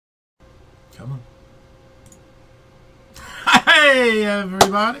Come on. Hey,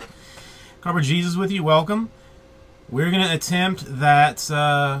 everybody. Carver Jesus with you. Welcome. We're going to attempt that,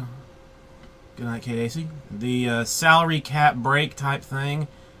 good night, KDacy, the salary cap break type thing,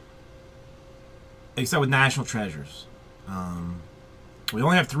 except with National Treasures. We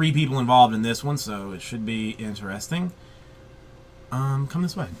only have 3 people involved in this one, so it should be interesting. Come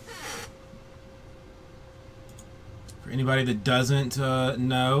this way. For anybody that doesn't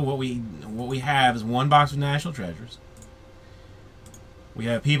know, what we have is 1 box of National Treasures. We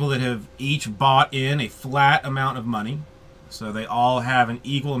have people that have each bought in a flat amount of money, so they all have an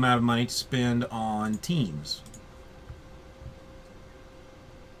equal amount of money to spend on teams.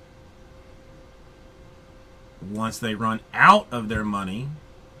 Once they run out of their money,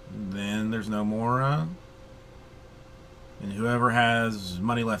 then there's no more, and whoever has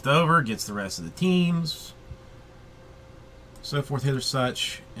money left over gets the rest of the teams. So forth, hither,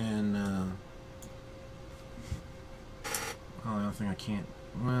 such, and oh, I don't think I can't.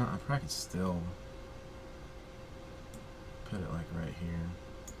 Well, I probably could still put it like right here.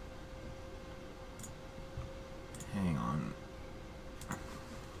 Hang on.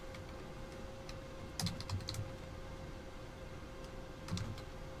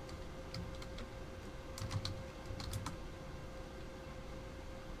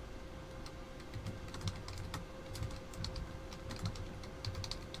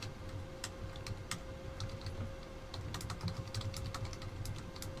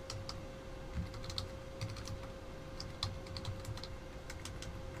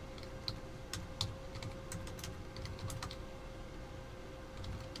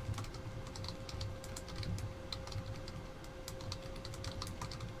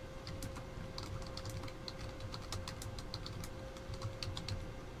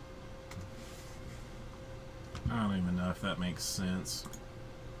 I don't even know if that makes sense.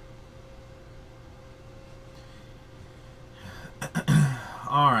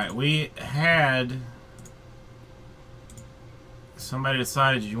 Alright, we had somebody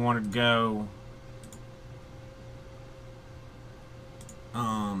decided you wanted to go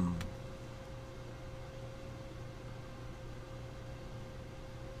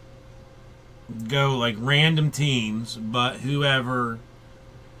like random teams, but whoever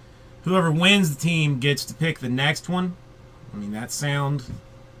wins the team gets to pick the next one. I mean, that sounds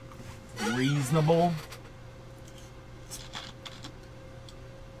reasonable.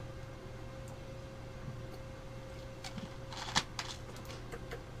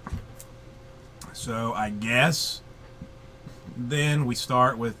 So I guess then we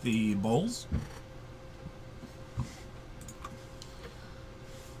start with the Bulls.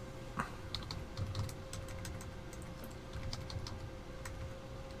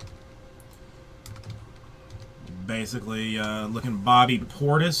 Basically, looking Bobby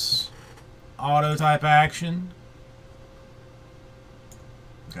Portis auto type action.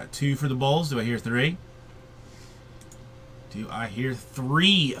 Got 2 for the Bulls. Do I hear 3? Do I hear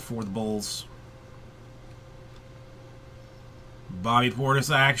 3 for the Bulls? Bobby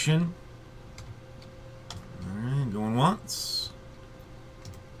Portis action. Alright, going once.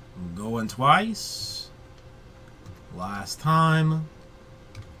 Going twice. Last time.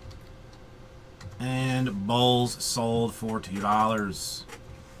 And Bulls sold for $2.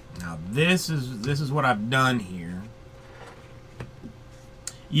 Now this is what I've done here.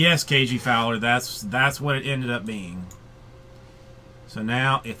 Yes, KG Fowler, that's what it ended up being. So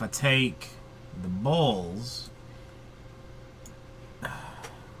now if I take the Bulls, come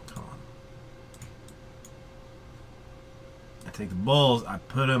on. I take the Bulls, I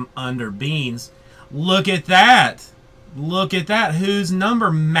put them under Beans. Look at that! Look at that. Whose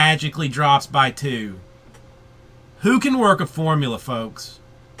number magically drops by 2? Who can work a formula, folks?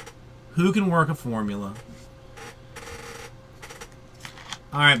 Who can work a formula?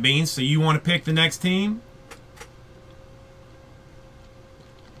 Alright, Beans, so you want to pick the next team?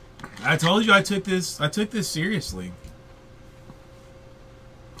 I told you I took this seriously.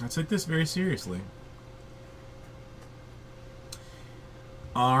 I took this very seriously.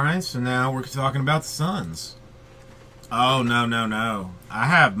 Alright, so now we're talking about the Suns. Oh, no, no, no. I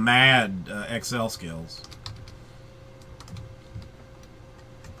have mad Excel skills.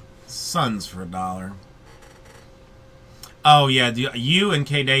 Suns for $1. Oh, yeah. You and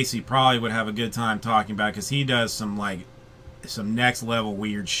KDacy probably would have a good time talking about it because he does some next level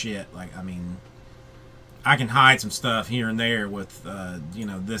weird shit. Like, I mean, I can hide some stuff here and there with, you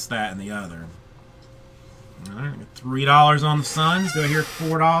know, this, that, and the other. All right, $3 on the Suns. Do I hear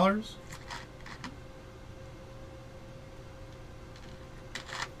 $4?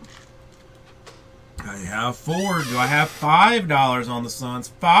 I have 4. Do I have $5 on the Suns?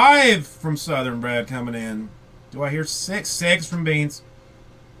 5 from Southern Bread coming in. Do I hear 6? 6 from Beans.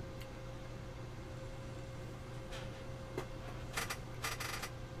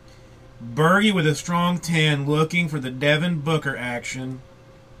 Bergie with a strong 10, looking for the Devin Booker action.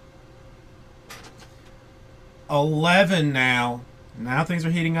 11 now. Now things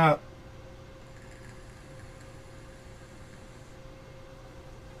are heating up.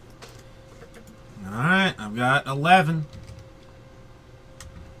 Alright, I've got 11.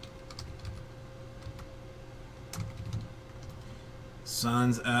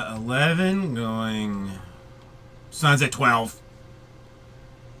 Suns at 11, going... Suns at 12.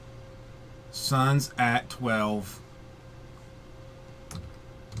 Suns at 12.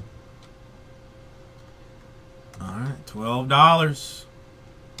 Alright, $12.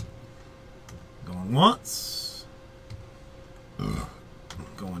 Going once.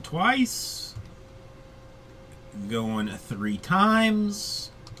 Going twice. Going 3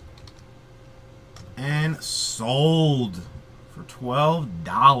 times. And sold for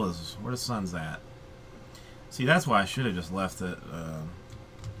 $12. Where the Suns at? See, that's why I should have just left it. I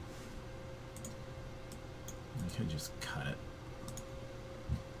could just cut it.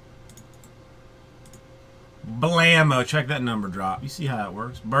 Blammo. Check that number drop. You see how it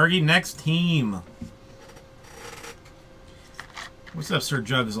works. Bergie, next team. What's up, Sir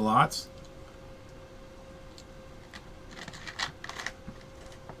Jugs-a-Lots?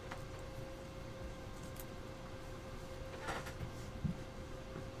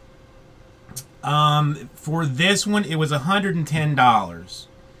 For this one, it was $110.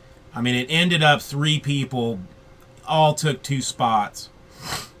 I mean, it ended up 3 people all took 2 spots.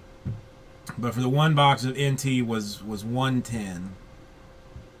 But for the 1 box of NT was $110.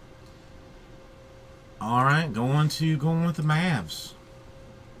 All right, going with the Mavs.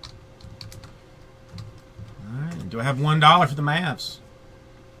 All right, do I have $1 for the Mavs?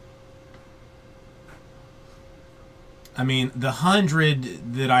 I mean, the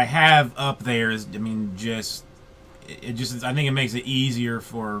 100 that I have up there is, I mean, I think it makes it easier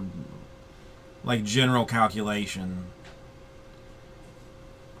for, like, general calculation.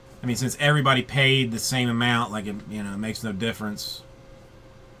 I mean, since everybody paid the same amount, like, it makes no difference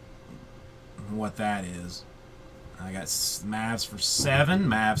what that is. I got Mavs for 7,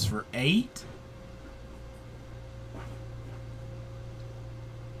 Mavs for 8.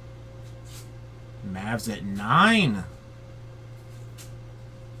 Mavs at 9.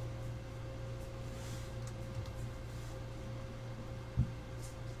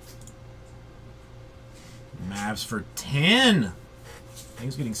 Mavs for 10.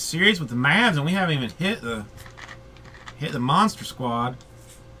 Things getting serious with the Mavs, and we haven't even hit the Monster Squad.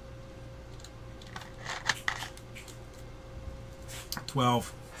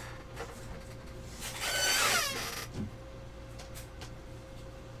 12.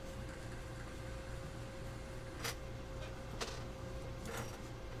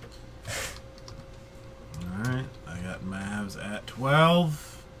 Alright, I got Mavs at 12.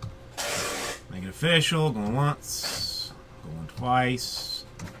 Make it official. Going once. Going twice.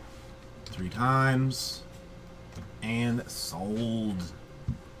 3 times. And sold.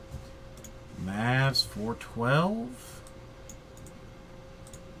 Mavs for 12.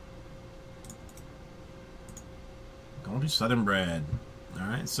 Going to Southern Bread.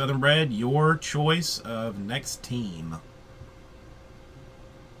 Alright, Southern Bread, your choice of next team.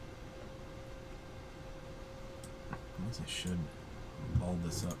 I guess I should bold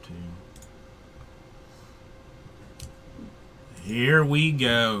this up too. Here we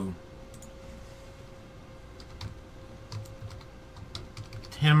go.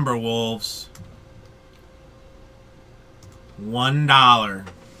 Timberwolves. $1.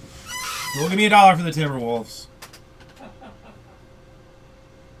 Well, give me $1 for the Timberwolves.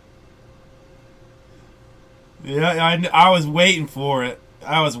 Yeah, I was waiting for it.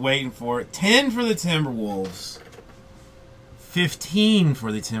 10 for the Timberwolves. 15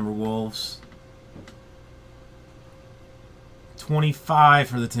 for the Timberwolves. 25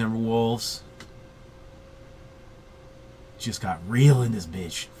 for the Timberwolves. Just got real in this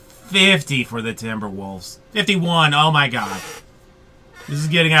bitch. 50 for the Timberwolves. 51. Oh my god. This is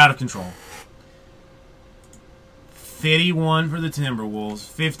getting out of control. 51 for the Timberwolves.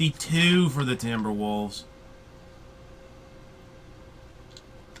 52 for the Timberwolves.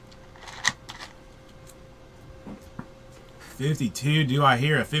 $52. Do I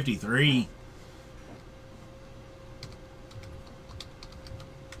hear a 53?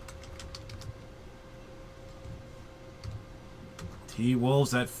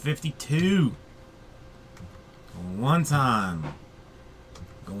 T-Wolves at 52. Going 1 time.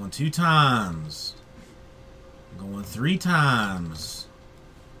 Going 2 times. Going 3 times.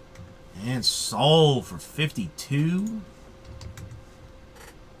 And sold for 52.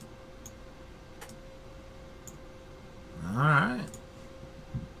 All right.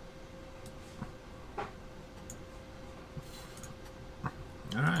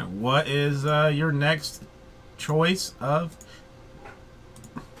 All right. What is your next choice of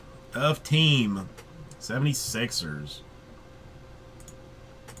team? 76ers.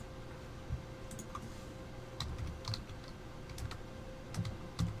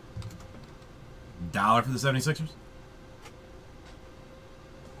 $1 for the 76ers.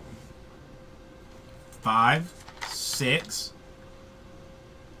 5, 6,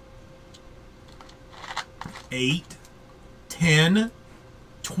 8, 10,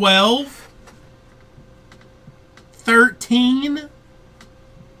 12, 13,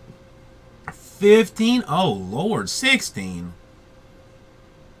 15. Oh, Lord. 16,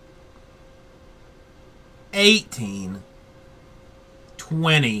 18,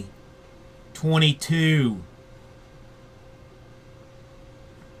 20, 22.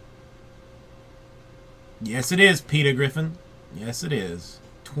 Yes, it is, Peter Griffin. Yes, it is.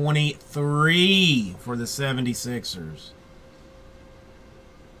 23 for the 76ers.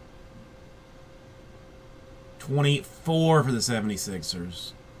 24 for the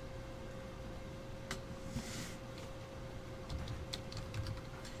 76ers.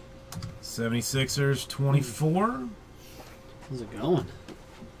 '76ers 24. How's it going?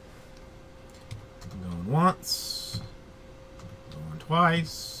 Going once. Going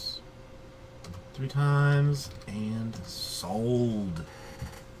twice. 3 times. And sold.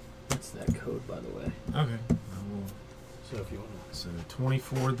 What's that code, by the way? Okay. I will. So if you want to. So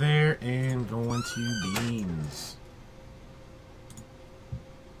 24 there and going to Beans.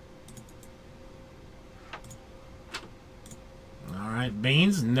 All right,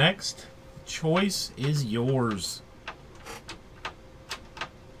 Beans, next choice is yours.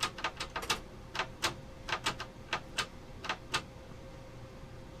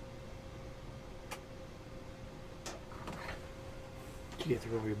 Did you get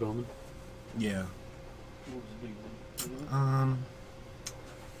through all your Bowman? Yeah. What was the big one?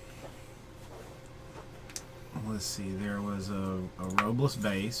 Let's see. There was a Robles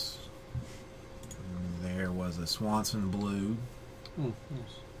base. There was a Swanson blue. Oh,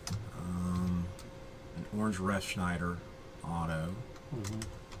 nice. An orange Ref Schneider auto. Mm-hmm.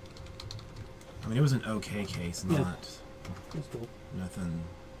 I mean, it was an okay case, not That's cool.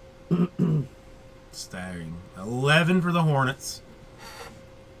 nothing staggering. 11 for the Hornets.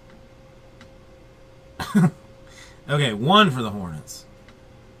 Okay, 1 for the Hornets.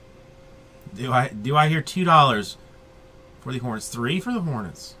 Do I hear $2 for the Hornets? 3 for the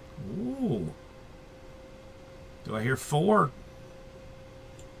Hornets. Ooh. Do I hear 4?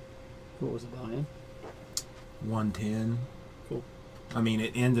 What was the buy-in? 110. Cool. I mean,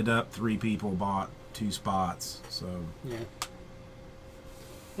 it ended up 3 people bought 2 spots. So. Yeah.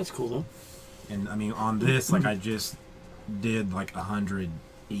 That's cool though. And I mean, on this, like I just did like 100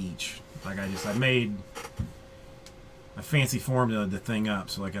 each. Like I made a fancy formula the thing up.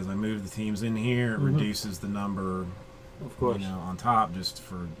 So like as I move the teams in here, it reduces the number, Of course. you know, on top just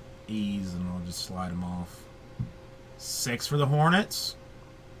for ease, and I'll just slide them off. 6 for the Hornets.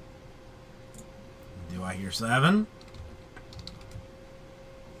 Do I hear 7?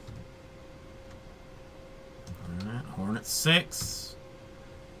 All right, Hornets 6.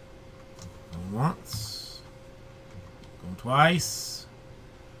 Going once. Going twice.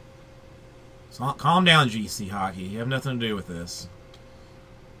 So calm down, GC Hockey. You have nothing to do with this.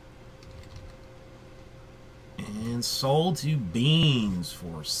 And sold to Beans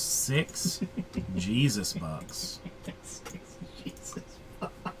for 6 Jesus bucks. Jesus.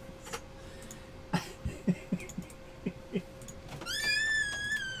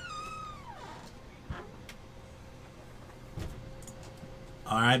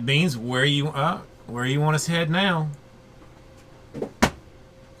 All right, Beans, where you want us to head now?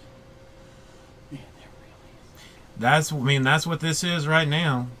 That's what this is right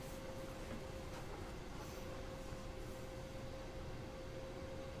now.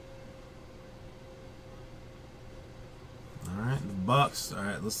 All right, the Bucks. All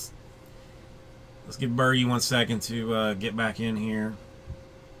right, let's give Birdie 1 second to get back in here.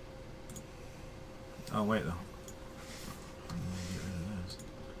 Oh wait though.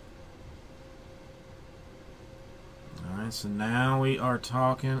 All right, so now we are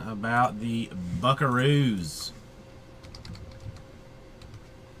talking about the Buckaroos.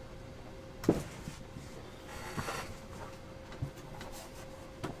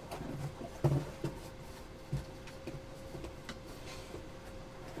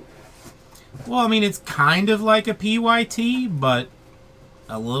 Well, I mean, it's kind of like a PYT, but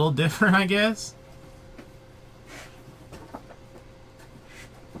a little different, I guess.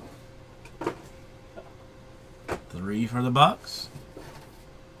 Three for the Bucks.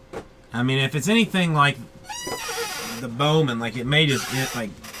 I mean, if it's anything like the Bowman, like it may just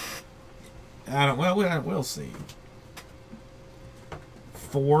like I don't. Well, we'll see.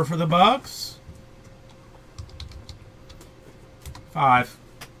 Four for the Bucks. Five.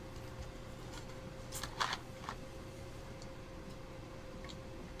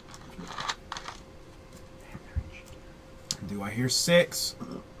 Do I hear six?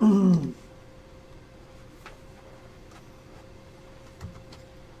 Alright,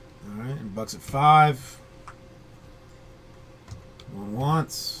 and Bucks at five. Going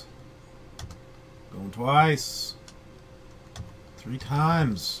once. Going twice. Three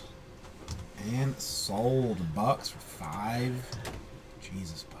times. And sold. Bucks for five.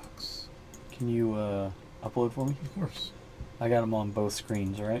 Jesus, Bucks. Can you upload for me? Of course. I got them on both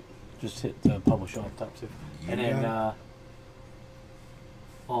screens, right? Just hit publish on the top too. You And then got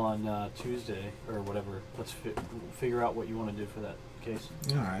on Tuesday or whatever, let's figure out what you want to do for that case.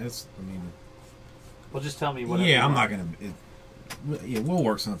 Alright, I mean... Well, just tell me whatever. Yeah, you I'm want. not gonna... yeah, we'll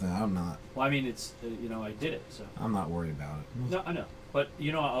work something out. I'm not... Well, I mean, it's I did it, so. I'm not worried about it. No, I know, but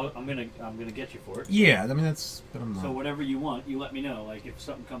I'm gonna get you for it. Yeah, I mean, that's... But I'm not... So whatever you want, you let me know. Like if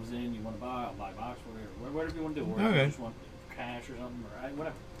something comes in, you want to buy, I'll buy a box, whatever you want to do. Or if Okay. you just want cash or something, or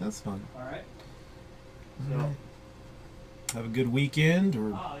whatever. That's fine. All right. All So. right. Have a good weekend or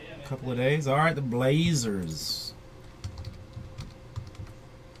Oh yeah, man. a couple of days. All right, the Blazers.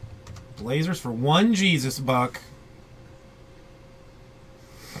 Blazers for one Jesus Buck.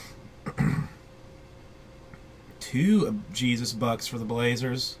 Two Jesus Bucks for the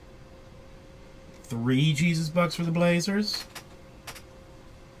Blazers. Three Jesus Bucks for the Blazers.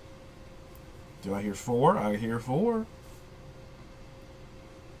 Do I hear four? I hear four.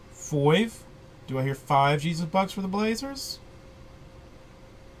 Five. Do I hear five Jesus Bucks for the Blazers?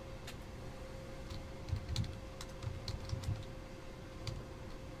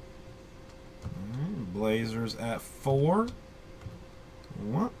 Alright, Blazers at four.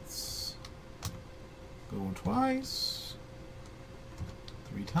 Once. Going twice.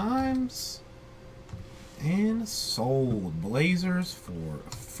 Three times. And sold. Blazers for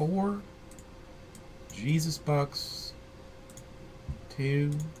four. Jesus Bucks.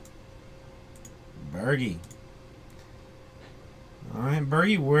 Two. Bergie. Alright,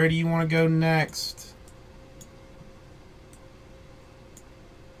 Bergie, where do you want to go next?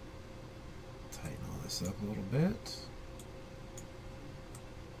 Tighten all this up a little bit.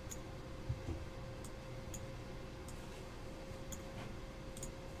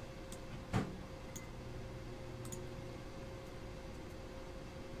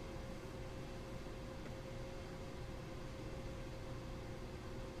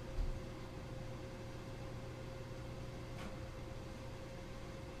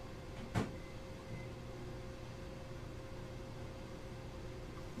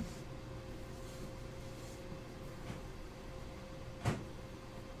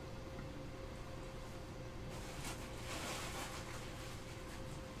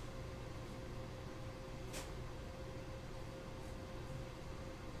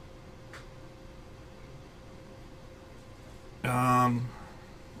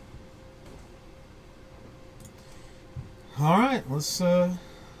 All right, let's Hey,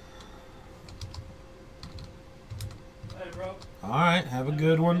 bro. all right, have a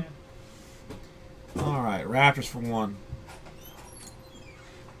good one. All right, Raptors for one.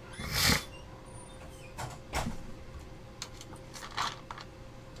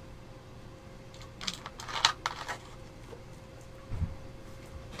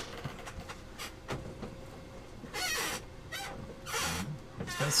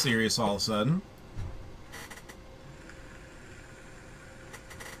 That's serious all of a sudden.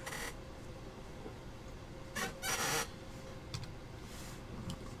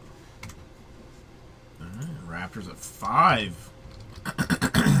 Raptors at five.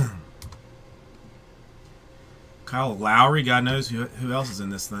 Kyle Lowry, God knows who else is in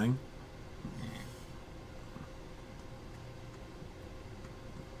this thing.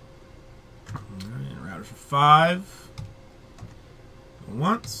 Alright, Raptors for five. Going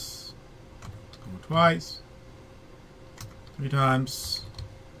once. Going twice. Three times.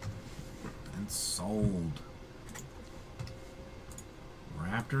 And sold.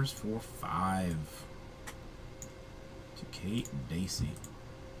 Raptors for five. To Kate Dacey.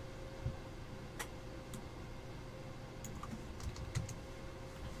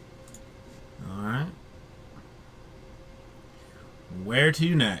 Alright. Where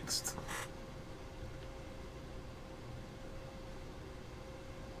to next?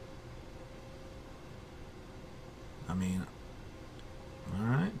 I mean, all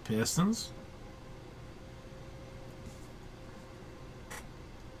right, Pistons.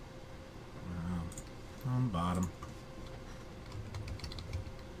 On bottom.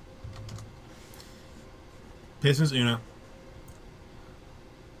 Pistons, Uno.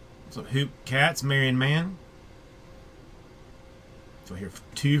 So Hoop Cats, Marion Man. So here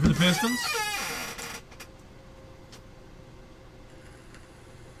 2 for the Pistons.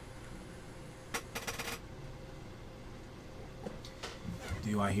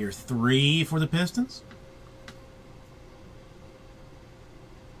 Do I hear 3 for the Pistons?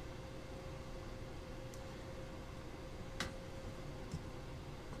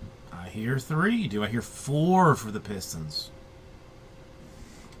 I hear 3. Do I hear 4 for the Pistons?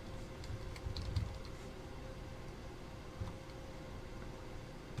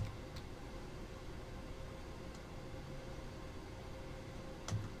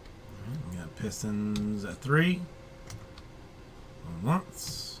 We got Pistons at 3. Going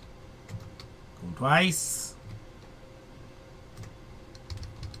once. Going twice.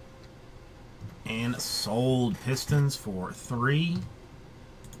 And sold. Pistons for 3.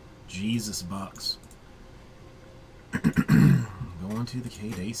 Jesus bucks. Going to the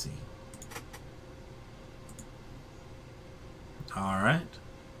KDC. All right.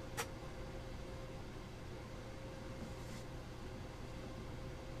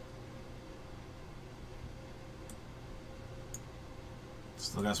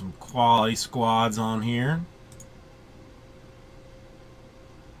 Still got some quality squads on here.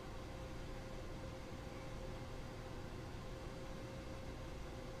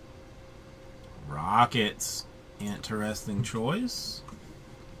 Rockets. Interesting choice.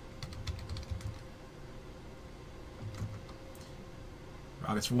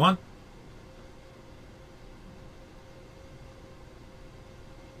 Rockets for 1.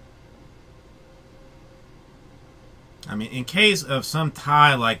 I mean, in case of some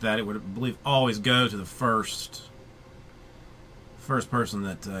tie like that, it would, I believe, always go to the first person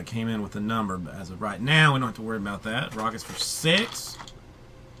that came in with the number. But as of right now, we don't have to worry about that. Rockets for 6.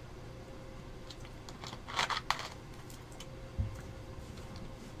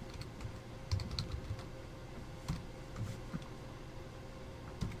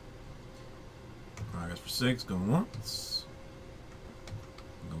 Rockets for 6, going once.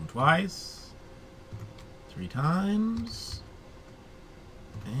 Going twice. 3 times.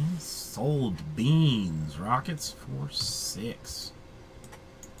 And sold. Beans. Rockets for 6.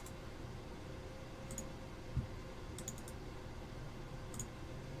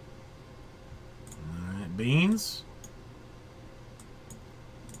 Alright, Beans.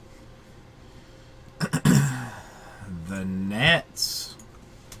 The Nets.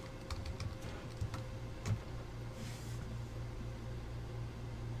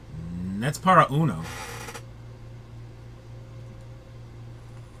 Nets para uno.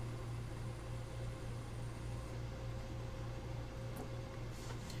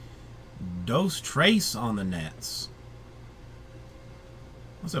 Dos Trace on the Nets.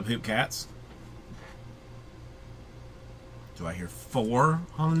 What's up, Hoop Cats? Do I hear 4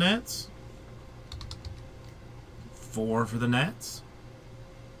 on the Nets? 4 for the Nets.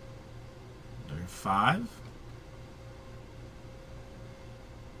 Do I hear 5?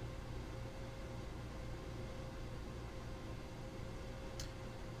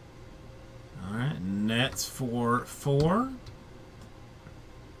 Alright, Nets for 4.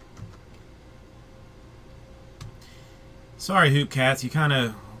 Sorry, Hoop Cats, you kind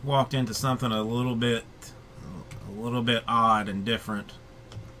of walked into something a little bit odd and different,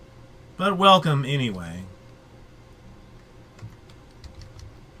 but welcome anyway.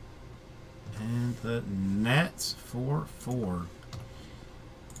 And the Nets for 4.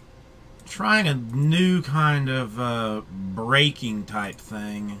 Trying a new kind of breaking type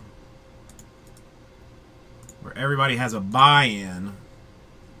thing, where everybody has a buy-in.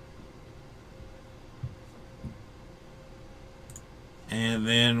 And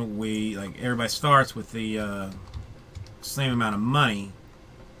then we, like, everybody starts with the same amount of money.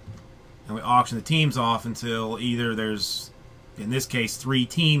 And we auction the teams off until either there's, in this case, 3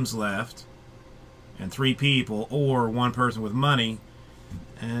 teams left. And 3 people, or 1 person with money.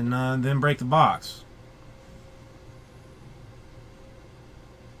 And then break the box.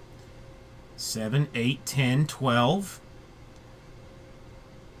 7, 8, 10, 12.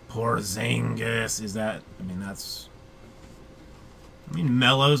 Porzingis. Is that, I mean, that's... I mean,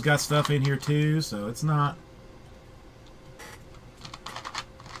 Melo's got stuff in here too, so it's not...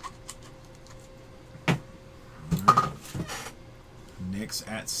 Right. Knicks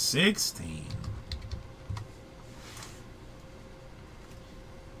at 16.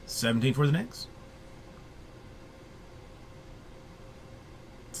 17 for the Knicks.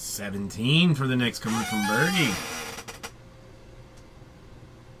 17 for the Knicks coming from Bergie.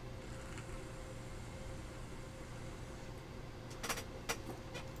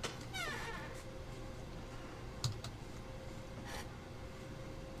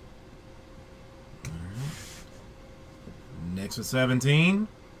 Knicks with 17.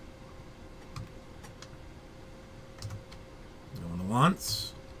 Going to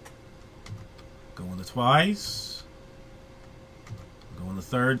once. Going to twice. Going the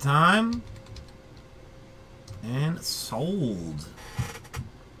third time. And sold.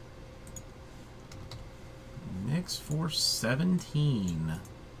 Knicks for 17.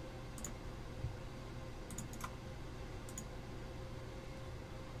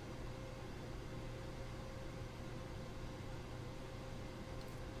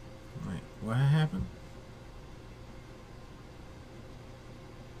 Wait, what happened?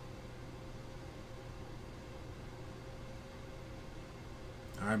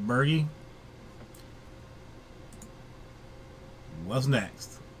 All right, Bergie. What's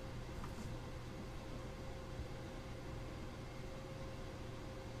next?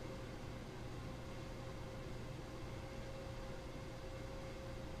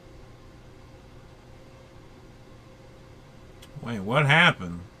 Wait, what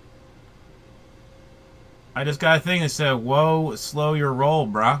happened? I just got a thing that said, whoa, slow your roll,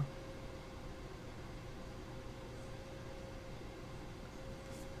 bruh.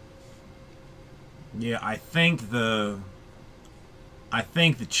 Yeah, I think the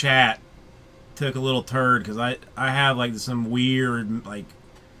chat took a little turd because I have like some weird like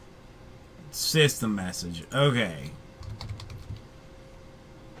system message. Okay.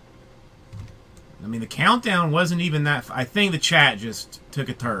 I mean, the countdown wasn't even that. I think the chat just took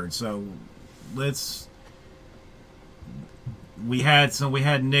a turd. So let's. We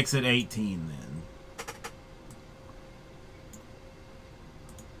had Knicks at 18 then.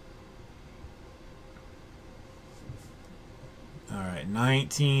 All right,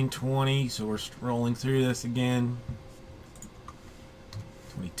 19, 20. So we're rolling through this again.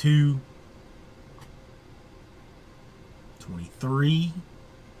 22, 23.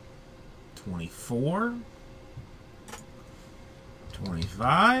 24,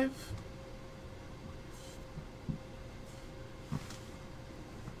 25,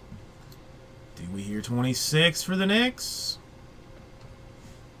 do we hear 26 for the Knicks?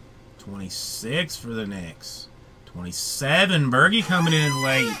 26 for the Knicks. 27, Bergie coming in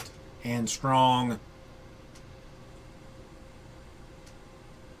late and strong.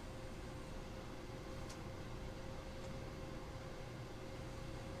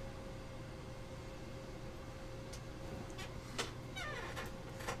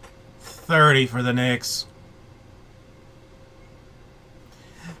 $30 for the Knicks.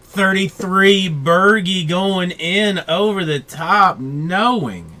 33, Bergie going in over the top,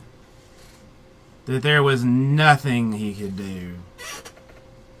 knowing that there was nothing he could do.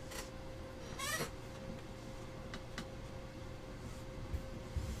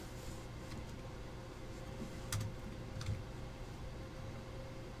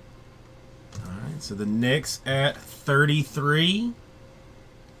 All right, so the Knicks at 33.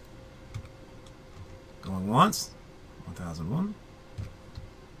 Going once, 1001.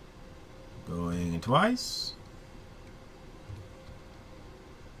 Going twice.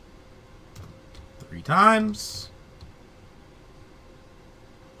 3 times.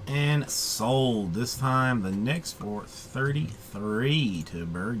 And sold. This time the Knicks for 33 to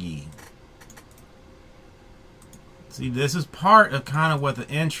Bergie. See, this is part of kind of what the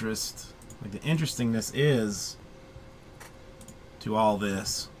interest, like the interestingness is to all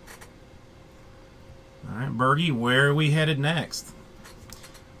this. All right, Bergie, where are we headed next?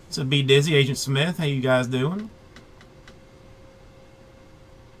 So Be Dizzy, Agent Smith, how you guys doing?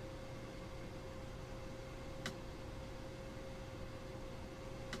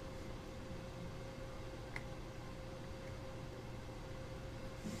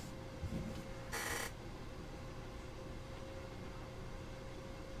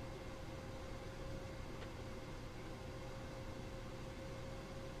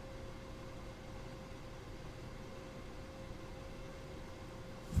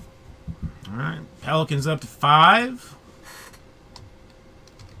 All right, Pelicans up to 5.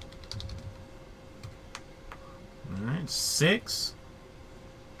 All right, 6,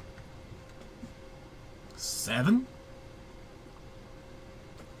 7,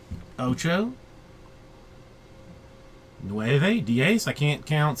 8, 9, 10. I can't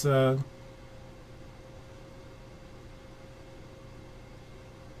count.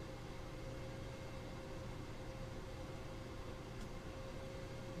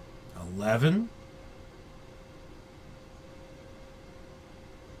 11,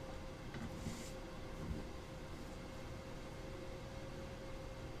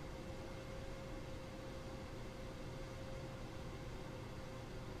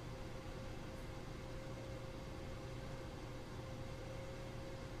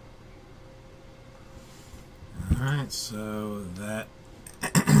 Alright, so that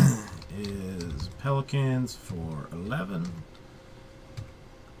is Pelicans for 11.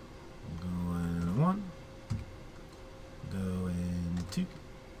 Going 1. Going 2.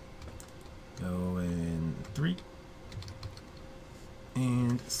 Going 3.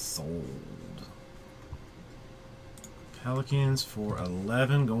 And sold. Pelicans for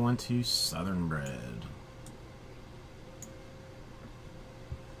 11 going to Southern Bread.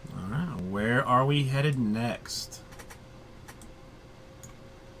 Alright, where are we headed next?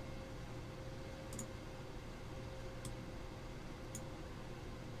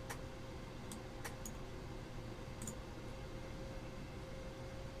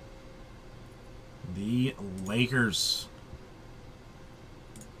 The Lakers.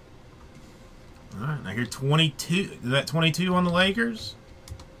 Alright, now here 22. Is that 22 on the Lakers?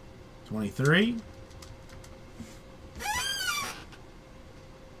 23.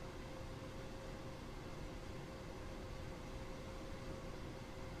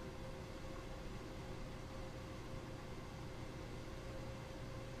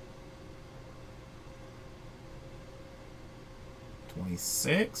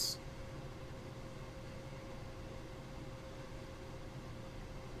 $26.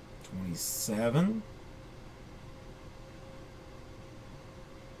 $27.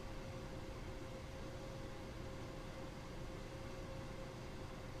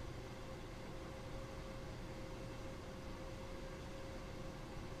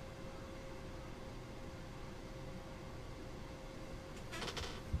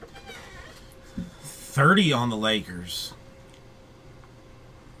 $30 on the Lakers.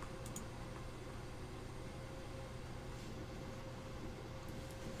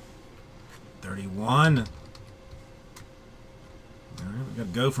 $31. All right, we got to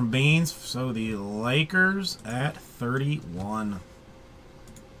go from beans. So the Lakers at 31.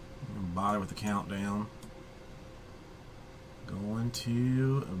 Don't bother with the countdown. Going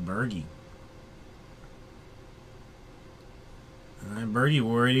to Bergie. All right, Bergie,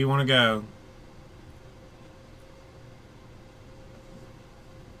 where do you want to go?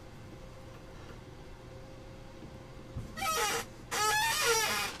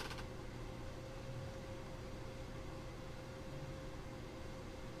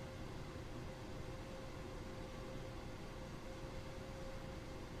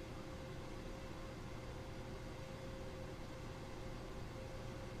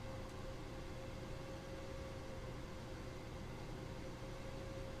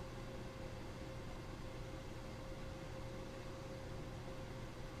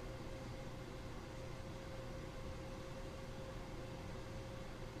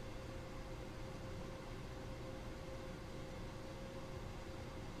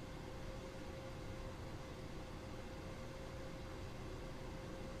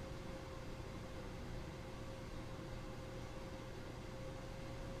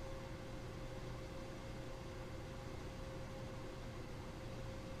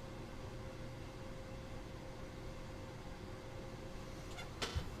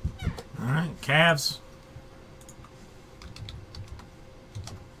 All right, Cavs.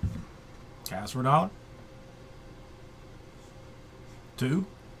 Cavs for $1. 2.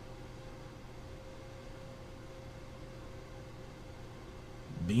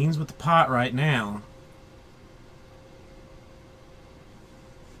 Beans with the pot right now.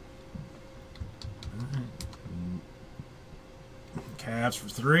 All right. Cavs for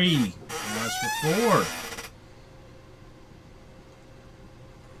 3. Cavs for 4.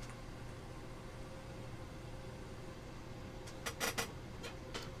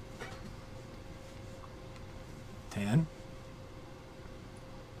 $10.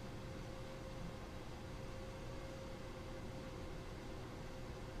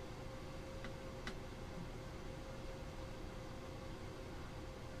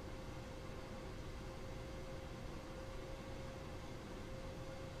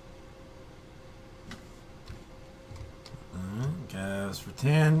 Alright, guys for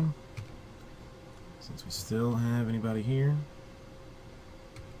 10. Since we still have anybody here.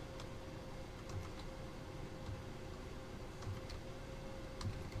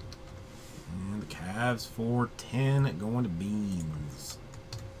 Cavs for 10 going to Beans.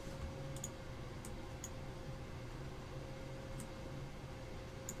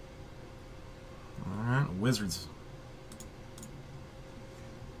 Alright, Wizards.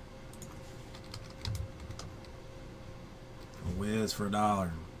 Wiz for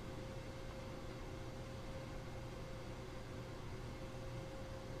 $1.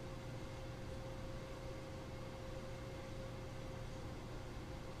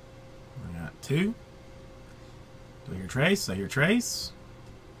 I got 2. Do I hear Trace? I hear Trace.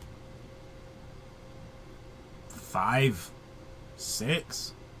 5,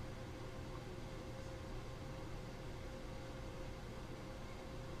 6.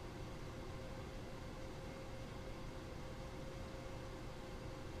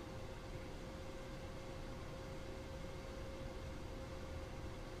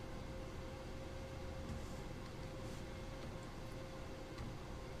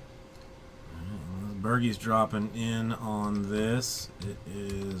 Bergie's dropping in on this. It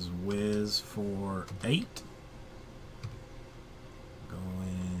is Wiz for 8.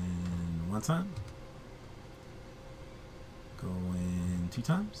 Going 1 time. Going 2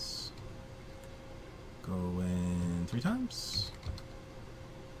 times. Going 3 times.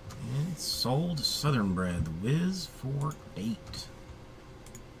 And sold Southern Bread. Wiz for 8.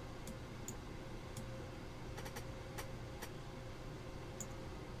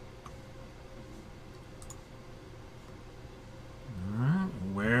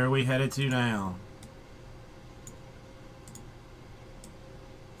 Where are we headed to now?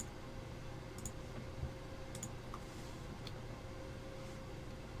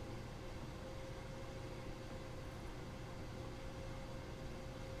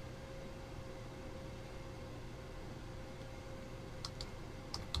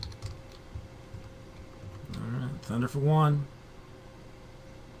 All right, Thunder for 1.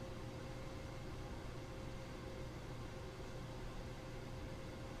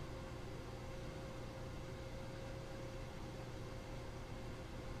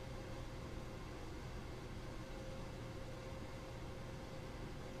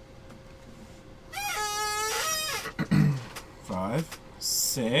 Five,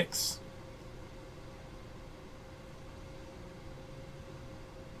 6.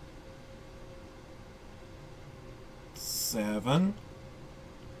 Seven,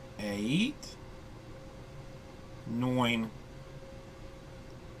 8, 9,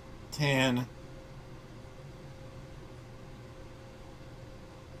 10.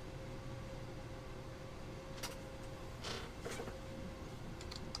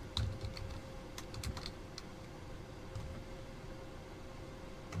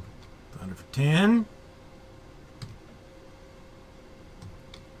 Thunder for 10.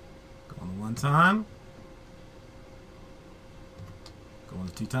 Going 1 time. Going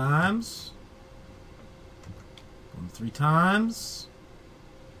 2 times. Going 3 times.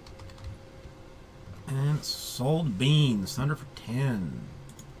 And sold beans. Thunder for 10.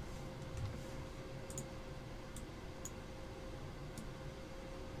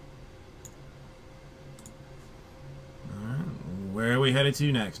 Alright, where are we headed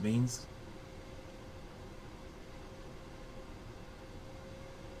to next, Beans?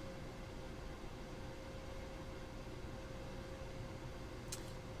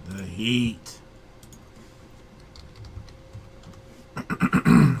 The Heat.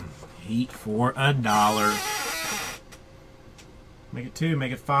 Heat for $1. Make it 2,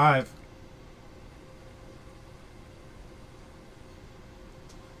 make it 5.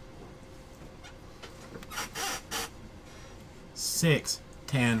 Six,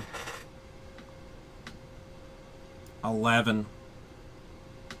 10, 11.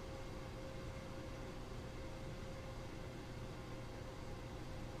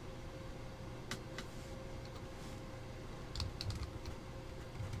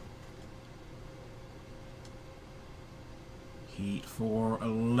 Heat for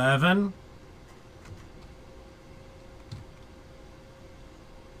 11.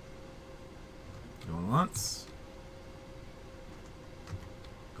 Going once.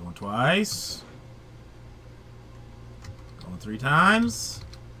 Going twice. Going 3 times.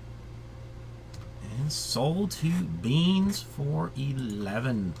 And sold to Beans for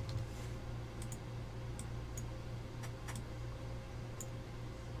 11.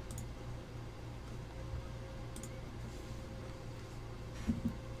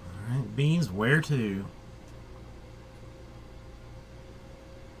 Alright, Beans, where to?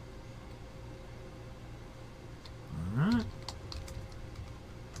 Alright.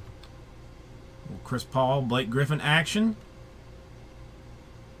 Chris Paul, Blake Griffin action.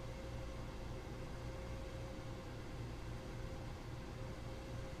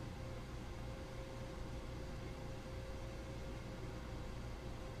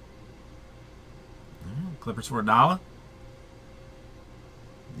 Clippers for $1.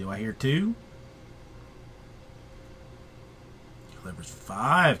 Do I hear 2? Clippers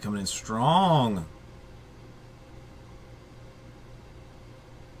 5 coming in strong.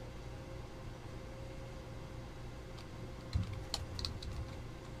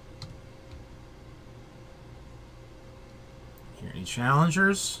 Hear any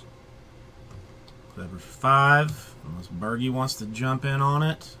challengers? Clippers 5, unless Bergie wants to jump in on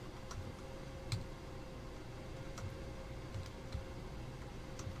it.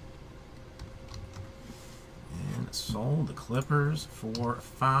 sold the Clippers for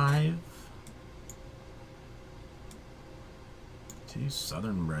 5 to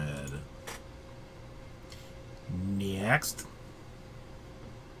Southern Red. Next.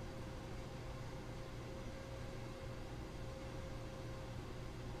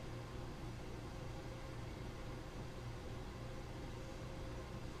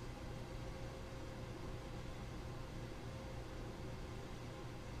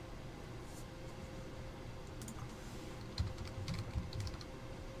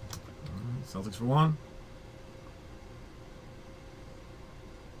 Celtics for 1.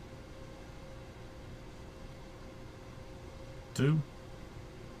 Two.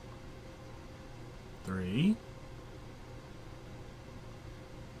 3.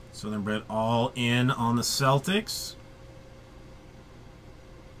 Southern Red all in on the Celtics.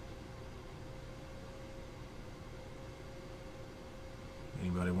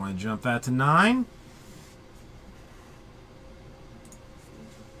 Anybody want to jump that to 9?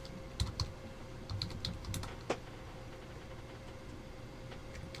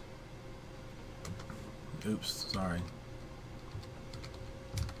 Oops, sorry.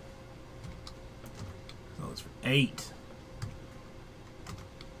 So it's for 8.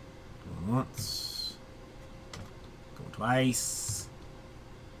 Going once. Going twice.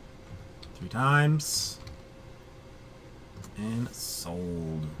 3 times. And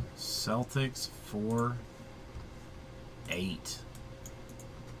sold. Celtics for 8.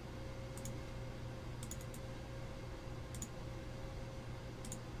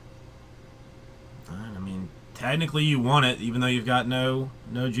 I mean, technically you won it, even though you've got no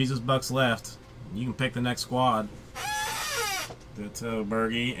Jesus Bucks left. You can pick the next squad that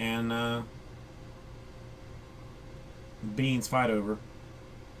Bergie and Beans fight over.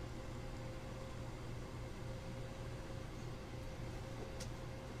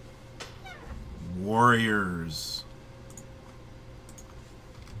 Warriors.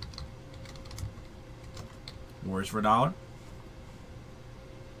 Warriors for $1.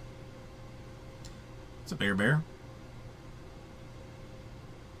 It's a bear.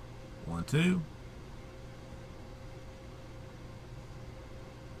 1, 2.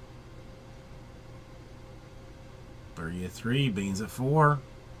 Bergie at 3, Beans at 4.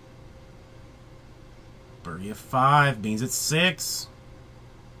 Bergie at 5, Beans at 6.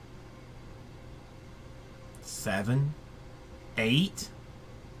 7, 8.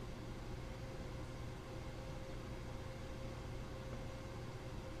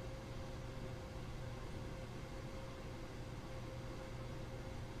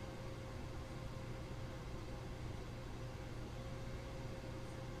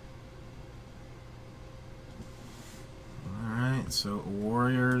 So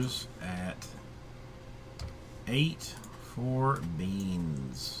Warriors at 8 for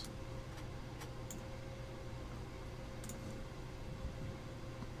Beans.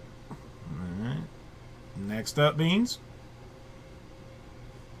 Alright. Next up, Beans.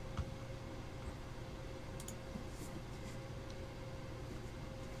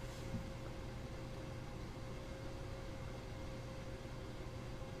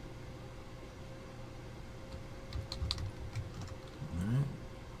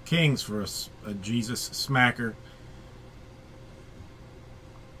 Kings for a Jesus smacker.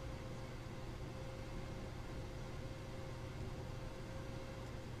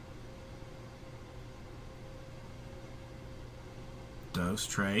 Dose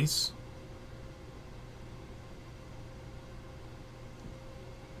Trace.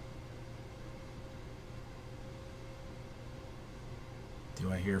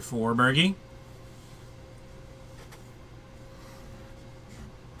 Do I hear 4, Bergie?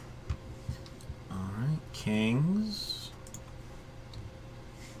 Kings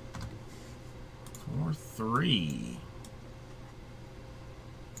for 3.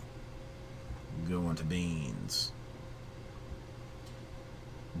 Going to Beans.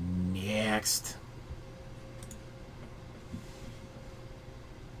 Next.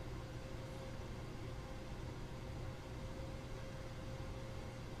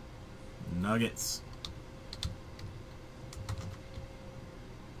 Nuggets.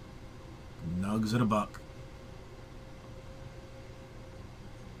 Nugs at $1.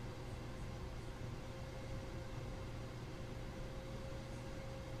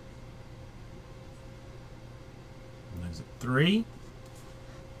 Nugs at 3.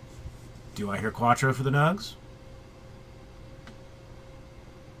 Do I hear Quattro for the Nugs?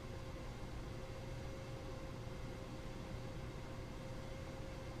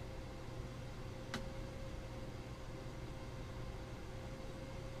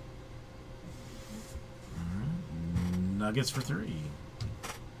 Nuggets for 3.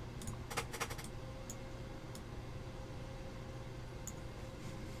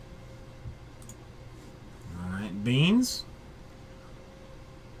 Beans.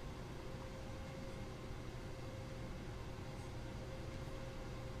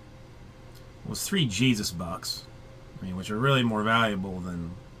 Was 3 Jesus bucks. I mean, which are really more valuable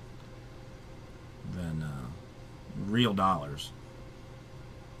than real dollars.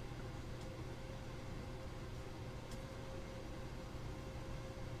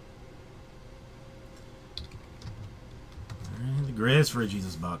 And the Grizz for a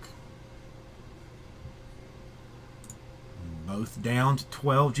Jesus buck. Both down to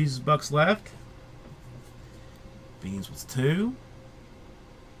 12 Jesus bucks left. Beans was 2.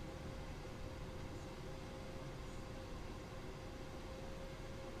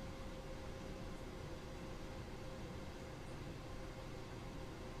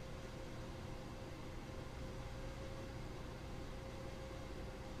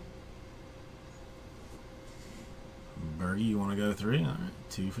 Bergie, you want to go 3? All right,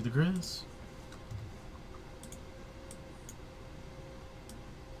 2 for the Grizz.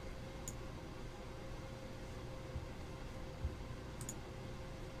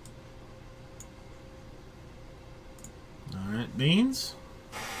 All right, Beans.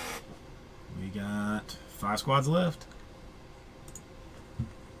 We got 5 squads left.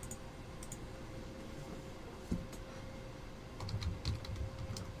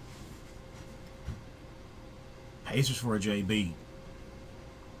 Pacers for a JB.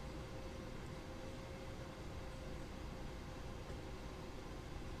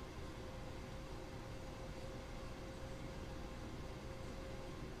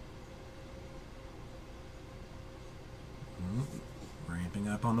 Ramping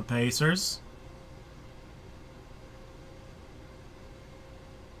up on the Pacers.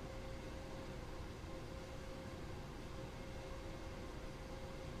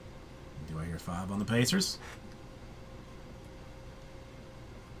 Do I hear 5 on the Pacers?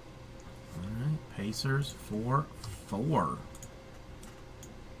 Alright, Pacers for 4. Alright,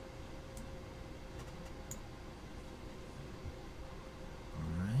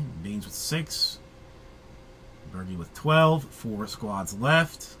 Beans with 6. Bergie with 12. 4 squads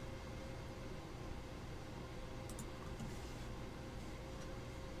left.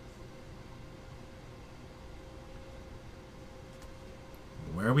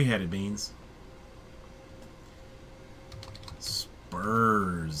 Where are we headed, Beans?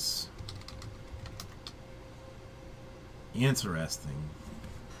 Spurs. Interesting.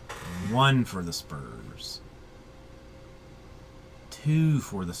 1 for the Spurs. 2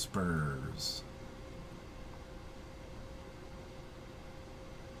 for the Spurs.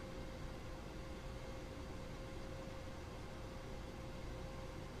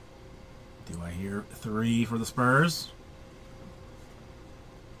 Do I hear 3 for the Spurs?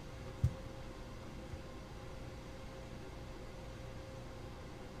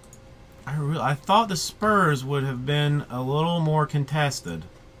 I thought the Spurs would have been a little more contested,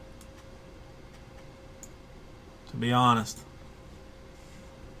 to be honest.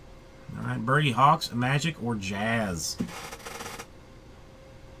 Alright, Bergie, Hawks, Magic, or Jazz?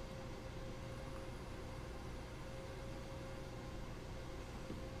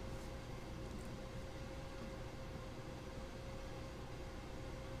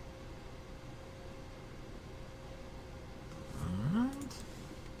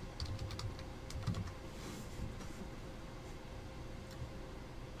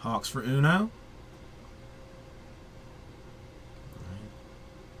 Hawks for Uno.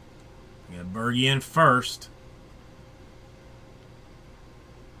 We got Bergie in first.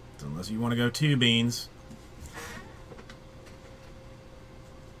 So unless you want to go 2 Beans.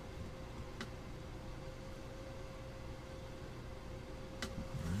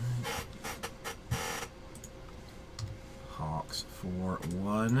 Hawks for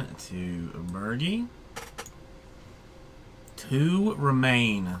 1 to Bergie. 2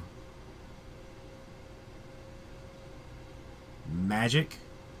 remain. Magic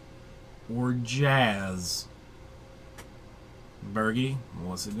or Jazz? Bergie,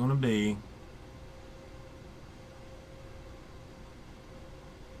 what's it gonna be?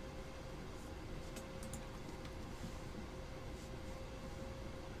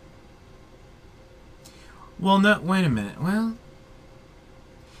 Well, no, wait a minute. Well,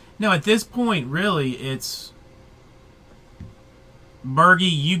 no, at this point, really, it's Bergie,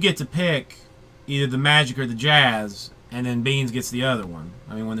 you get to pick either the Magic or the Jazz, and then Beans gets the other one.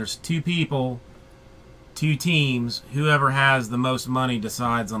 I mean, when there's 2 people, 2 teams, whoever has the most money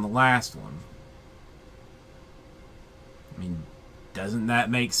decides on the last one. I mean, doesn't that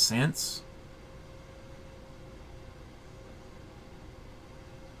make sense?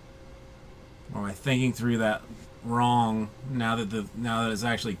 Or am I thinking through that wrong now that it's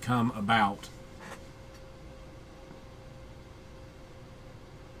actually come about?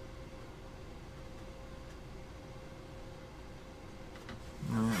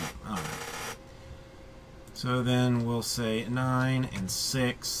 So then we'll say 9 and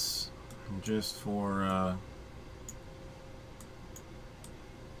 6, just for.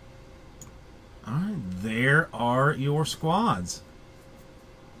 All right, there are your squads.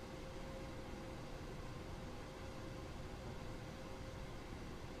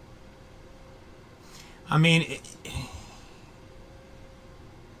 I mean,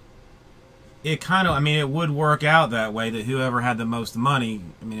 it kind of, I mean, it would work out that way, that whoever had the most money,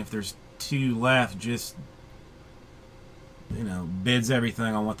 I mean, if there's 2 left, just, you know, bids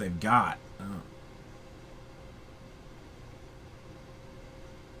everything on what they've got.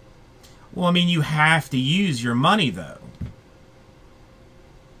 Well, I mean, you have to use your money, though.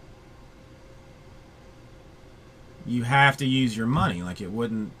 You have to use your money. Like, it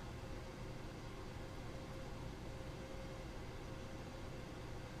wouldn't...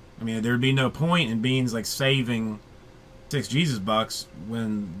 I mean, there'd be no point in Beans, like, saving 6 Jesus bucks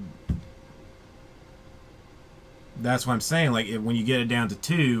when... That's what I'm saying. Like, when you get it down to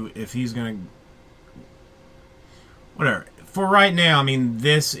 2, if he's going to... Whatever. For right now, I mean,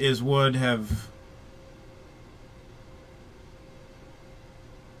 this is would have...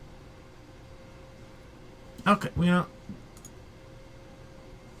 Okay, well, you know...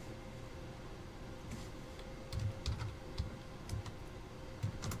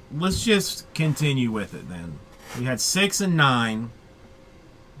 Let's just continue with it, then. We had 6 and 9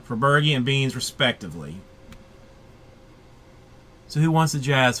 for Bergie and Beans, respectively. So who wants the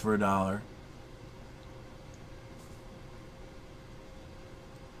Jazz for $1?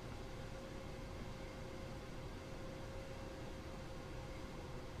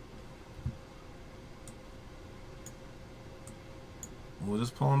 We'll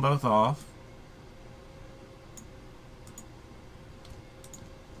just pull them both off.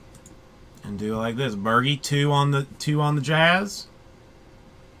 And do it like this. Bergie, 2 on the Jazz.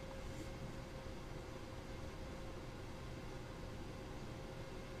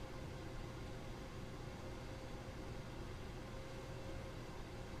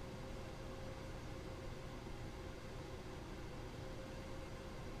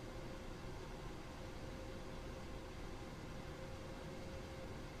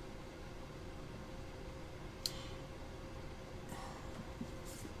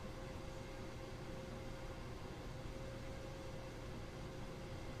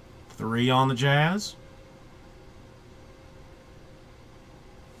 Three on the Jazz.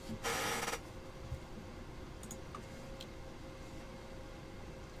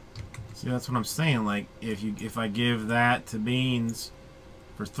 See, that's what I'm saying. Like, if I give that to Beans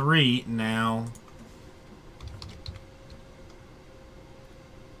for 3 now,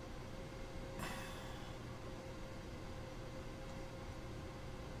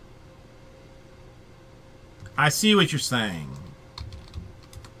 I see what you're saying.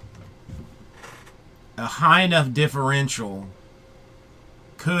 A high enough differential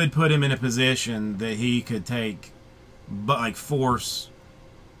could put him in a position that he could take, but like force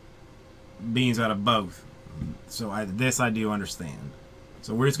Beans out of both. So this I do understand.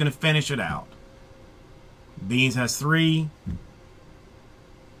 So we're just going to finish it out. Beans has 3.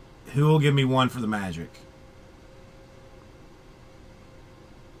 Who will give me 1 for the Magic?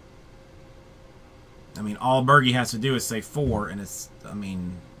 I mean, all Bergie has to do is say 4, and it's, I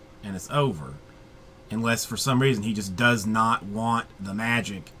mean, and it's over. Unless for some reason he just does not want the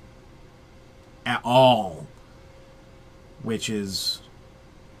Magic at all. Which is,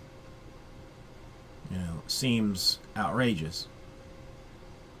 you know, seems outrageous.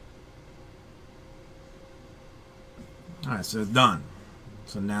 Alright, so it's done.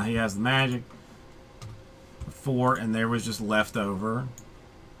 So now he has the Magic. 4, and there was just leftover.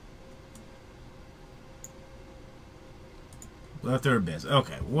 Leftover bits.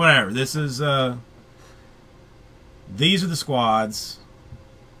 Okay, whatever. This is, these are the squads.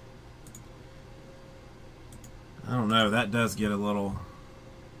 I don't know. That does get a little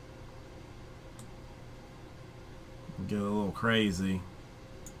crazy.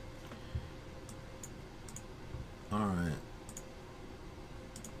 All right.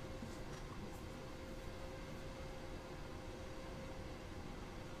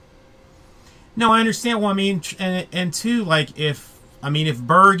 No, I understand what I mean, and two, like if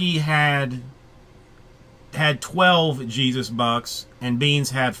Bergie had 12 Jesus bucks and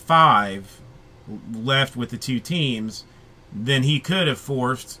Beans had 5 left with the 2 teams, then he could have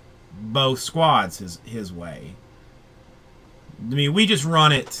forced both squads his way. I mean, we just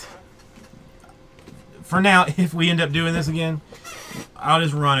run it for now. If we end up doing this again, I'll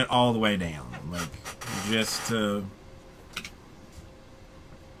just run it all the way down, like just to.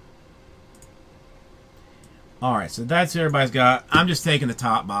 Alright, so that's what everybody's got. I'm just taking the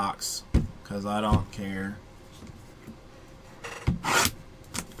top box because I don't care.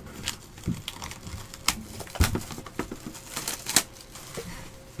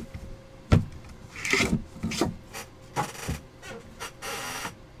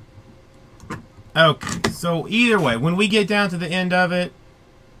 Okay, so either way, when we get down to the end of it,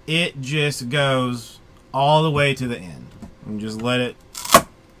 it just goes all the way to the end. And just let it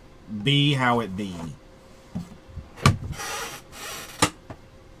be how it be.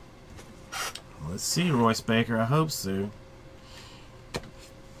 Let's see, Royce Baker. I hope so.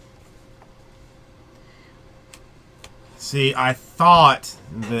 See, I thought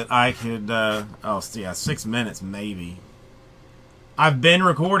that I could... oh, yeah, 6 minutes, maybe. I've been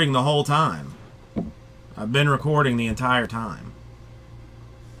recording the whole time. I've been recording the entire time.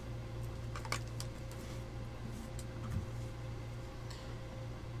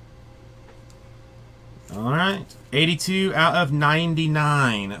 Alright. 82 out of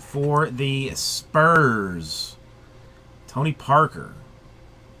 99 for the Spurs. Tony Parker.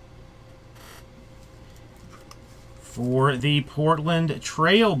 For the Portland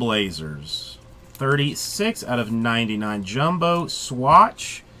Trail Blazers. 36 out of 99. Jumbo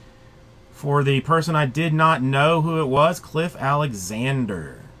swatch. For the person I did not know who it was, Cliff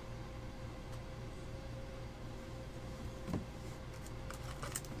Alexander.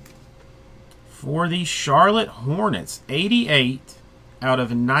 For the Charlotte Hornets, 88 out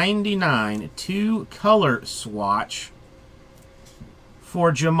of 99, 2-color swatch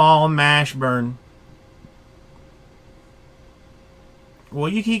for Jamal Mashburn.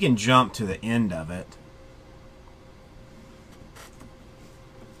 Well, he can jump to the end of it.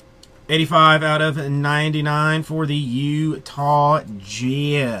 85 out of 99 for the Utah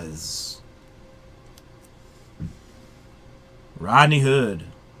Jazz. Rodney Hood.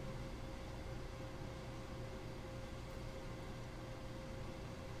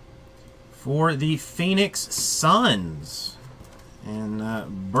 For the Phoenix Suns. And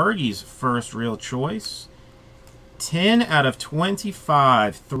Bergie's first real choice. 10 out of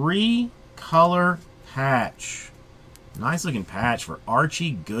 25. 3-color patch. Nice looking patch for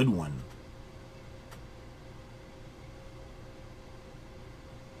Archie Goodwin.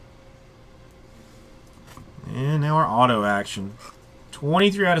 And now our auto action.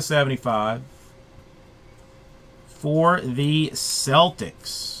 23 out of 75. For the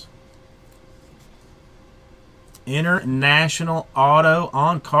Celtics. International auto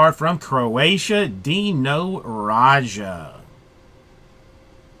on card from Croatia, Dino Raja.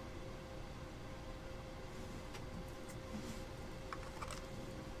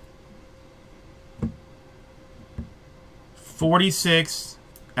 $46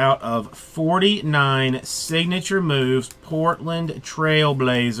 out of 49 signature moves, Portland Trail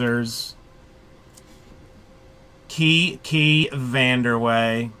Blazers. Kiki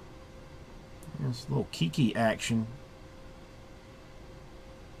Vanderway. There's a little Kiki action.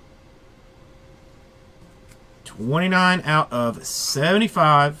 29 out of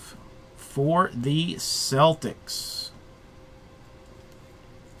 75 for the Celtics.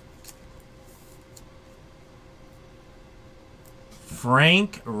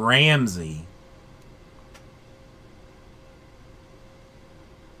 Frank Ramsey.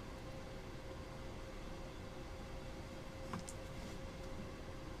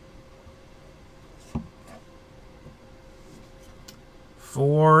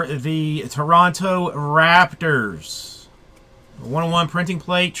 For the Toronto Raptors, 101 printing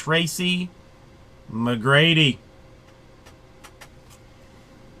plate, Tracy McGrady.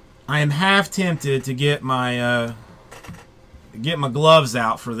 I am half tempted to get my gloves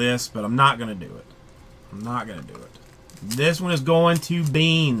out for this, but I'm not going to do it. I'm not going to do it. This one is going to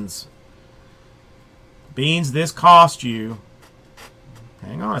Beans. Beans, this cost you.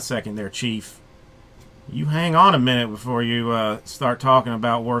 Hang on a second there, Chief. You hang on a minute before you start talking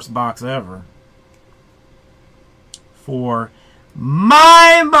about worst box ever. For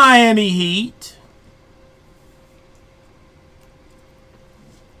my Miami Heat,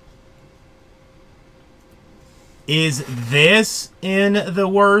 is this in the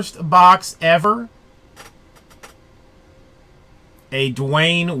worst box ever? A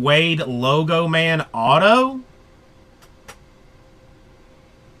Dwayne Wade Logo Man auto?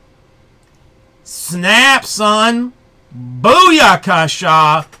 Snap, son.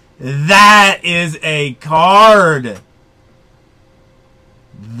 Booyakasha. That is a card.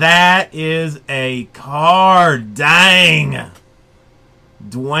 That is a card. Dang.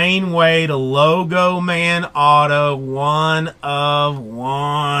 Dwayne Wade Logo Man auto. 1 of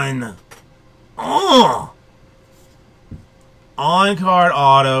 1. On-card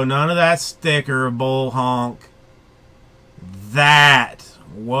auto. None of that sticker bull honk. That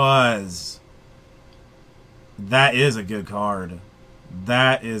is a good card.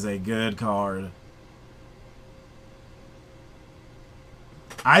 That is a good card.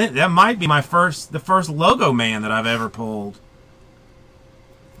 That might be the first Logo Man that I've ever pulled.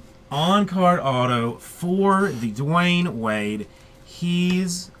 on-card auto for the Dwayne Wade.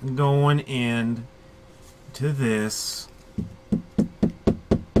 He's going in to this.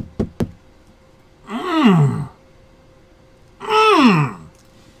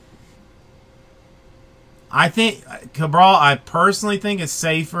 I think, Cabral, I personally think it's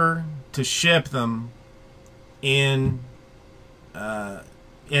safer to ship them in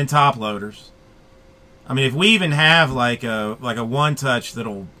top loaders. I mean, if we even have like a one touch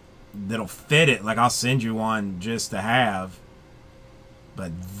that'll fit it, like I'll send you one just to have.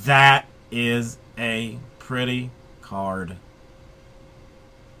 But that is a pretty card.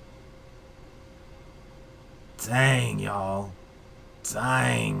 Dang, y'all.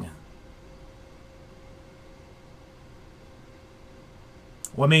 Dang.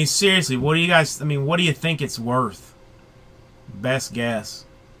 Well, I mean, seriously, what do you guys, I mean, what do you think it's worth? Best guess.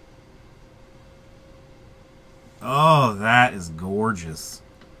 Oh, that is gorgeous.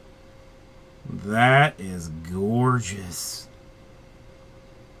 That is gorgeous.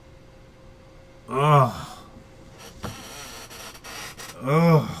 Ugh.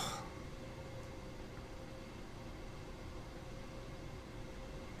 Ugh.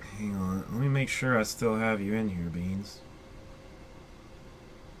 Hang on. Let me make sure I still have you in here, Beans.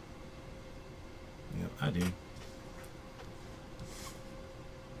 Yep, I do.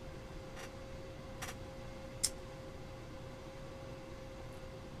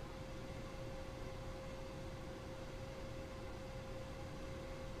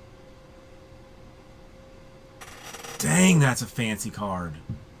 Dang, that's a fancy card.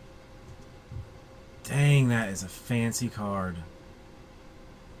 Dang, that is a fancy card.